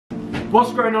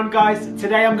What's going on, guys?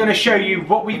 Today I'm going to show you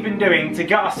what we've been doing to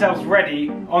get ourselves ready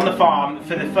on the farm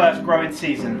for the first growing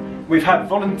season. We've had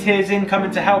volunteers in coming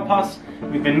to help us.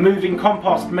 We've been moving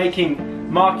compost,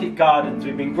 making market gardens.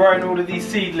 We've been growing all of these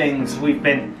seedlings. We've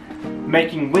been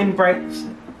making windbreaks.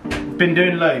 We've been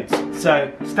doing loads.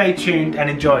 So stay tuned and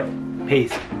enjoy.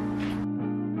 Peace.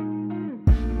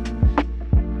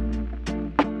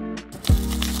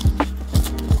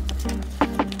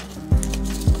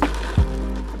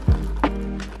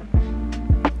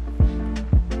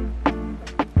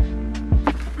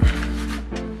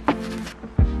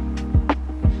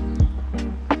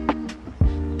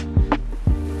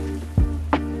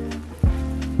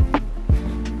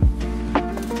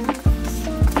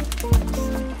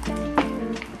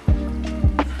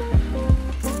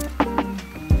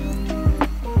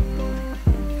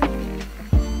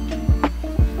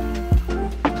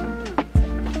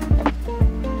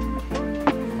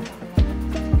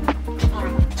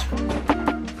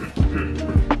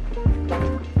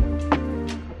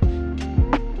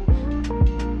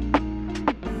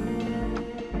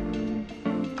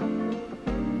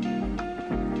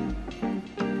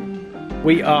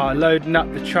 We are loading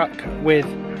up the truck with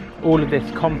all of this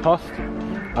compost.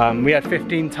 We had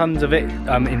 15 tons of it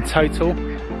in total,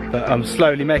 but I'm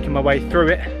slowly making my way through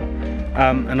it.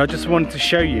 And I just wanted to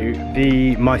show you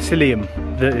the mycelium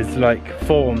that is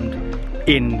formed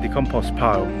in the compost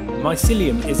pile.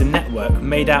 Mycelium is a network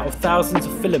made out of thousands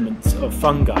of filaments of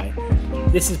fungi.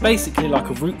 This is basically like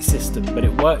a root system, but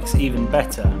it works even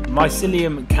better.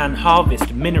 Mycelium can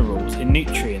harvest minerals and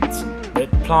nutrients that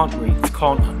plant roots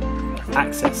can't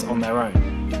access on their own.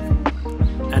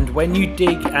 And when you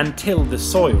dig and till the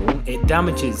soil, it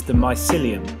damages the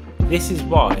mycelium. This is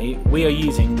why we are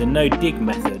using the no-dig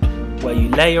method, where you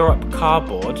layer up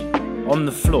cardboard on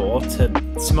the floor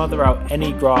to smother out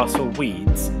any grass or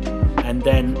weeds, and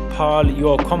then pile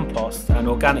your compost and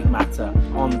organic matter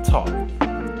on top.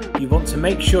 You want to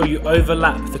make sure you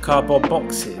overlap the cardboard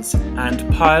boxes and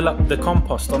pile up the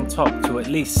compost on top to at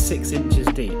least 6 inches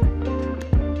deep.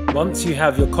 Once you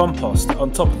have your compost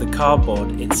on top of the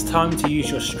cardboard, it's time to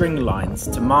use your string lines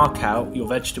to mark out your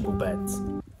vegetable beds.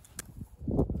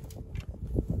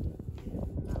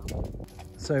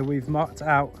 So we've marked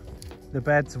out the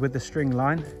beds with the string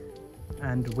line,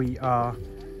 and we are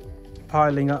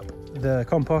piling up the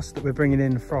compost that we're bringing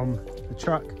in from the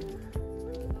truck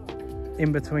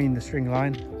in between the string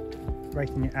line,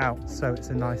 breaking it out so it's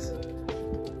a nice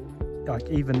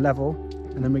even level.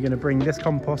 And then we're going to bring this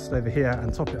compost over here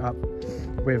and top it up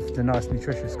with the nice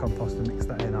nutritious compost and mix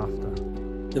that in after.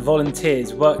 The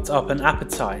volunteers worked up an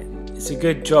appetite. It's a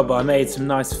good job I made some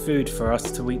nice food for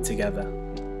us to eat together.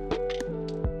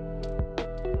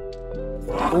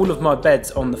 All of my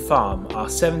beds on the farm are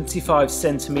 75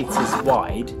 centimetres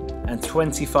wide and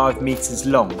 25 metres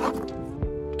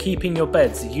long. Keeping your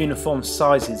beds uniform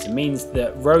sizes means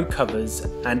that row covers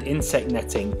and insect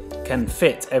netting can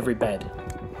fit every bed.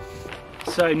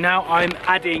 So now I'm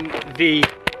adding the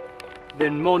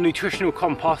more nutritional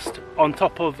compost on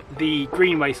top of the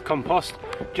green waste compost,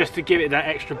 just to give it that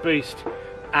extra boost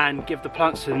and give the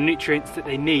plants the nutrients that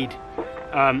they need.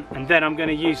 And then I'm going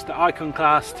to use the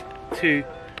iconoclast to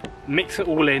mix it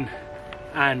all in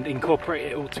and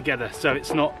incorporate it all together, so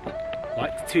it's not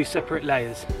like 2 separate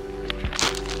layers.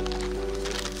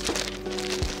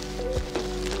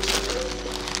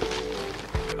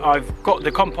 I've got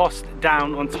the compost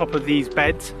down on top of these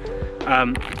beds.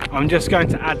 I'm just going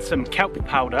to add some kelp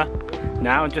powder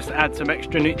now, and just add some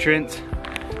extra nutrients.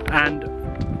 And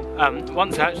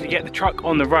once I actually get the truck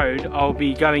on the road, I'll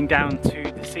be going down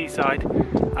to the seaside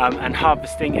and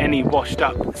harvesting any washed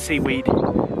up seaweed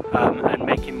and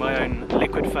making my own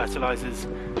liquid fertilizers.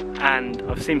 And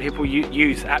I've seen people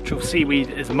use actual seaweed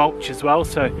as mulch as well,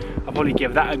 so I'll probably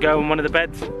give that a go on one of the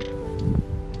beds.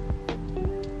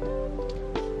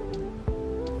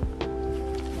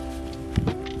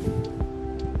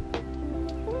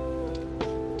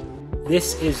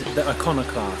 This is the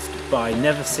Iconoclast by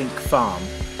Neversink Farm.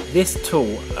 This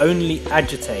tool only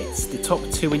agitates the top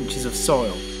 2 inches of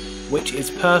soil, which is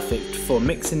perfect for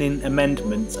mixing in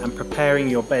amendments and preparing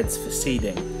your beds for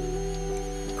seeding.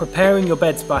 Preparing your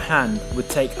beds by hand would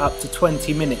take up to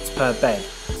 20 minutes per bed.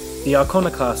 The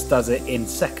Iconoclast does it in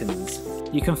seconds.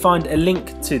 You can find a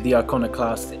link to the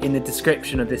Iconoclast in the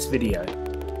description of this video.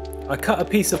 I cut a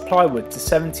piece of plywood to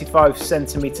 75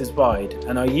 centimetres wide,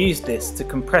 and I used this to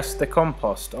compress the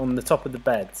compost on the top of the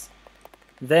beds.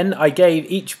 Then I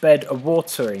gave each bed a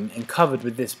watering and covered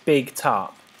with this big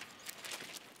tarp.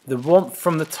 The warmth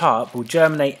from the tarp will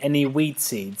germinate any weed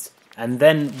seeds, and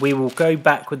then we will go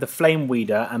back with the flame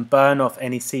weeder and burn off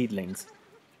any seedlings.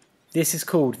 This is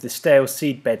called the stale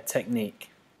seedbed technique.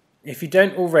 If you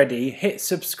don't already, hit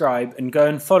subscribe and go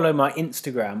and follow my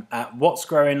Instagram at What's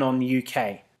Growing On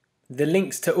UK. The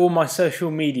links to all my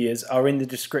social medias are in the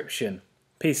description.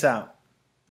 Peace out.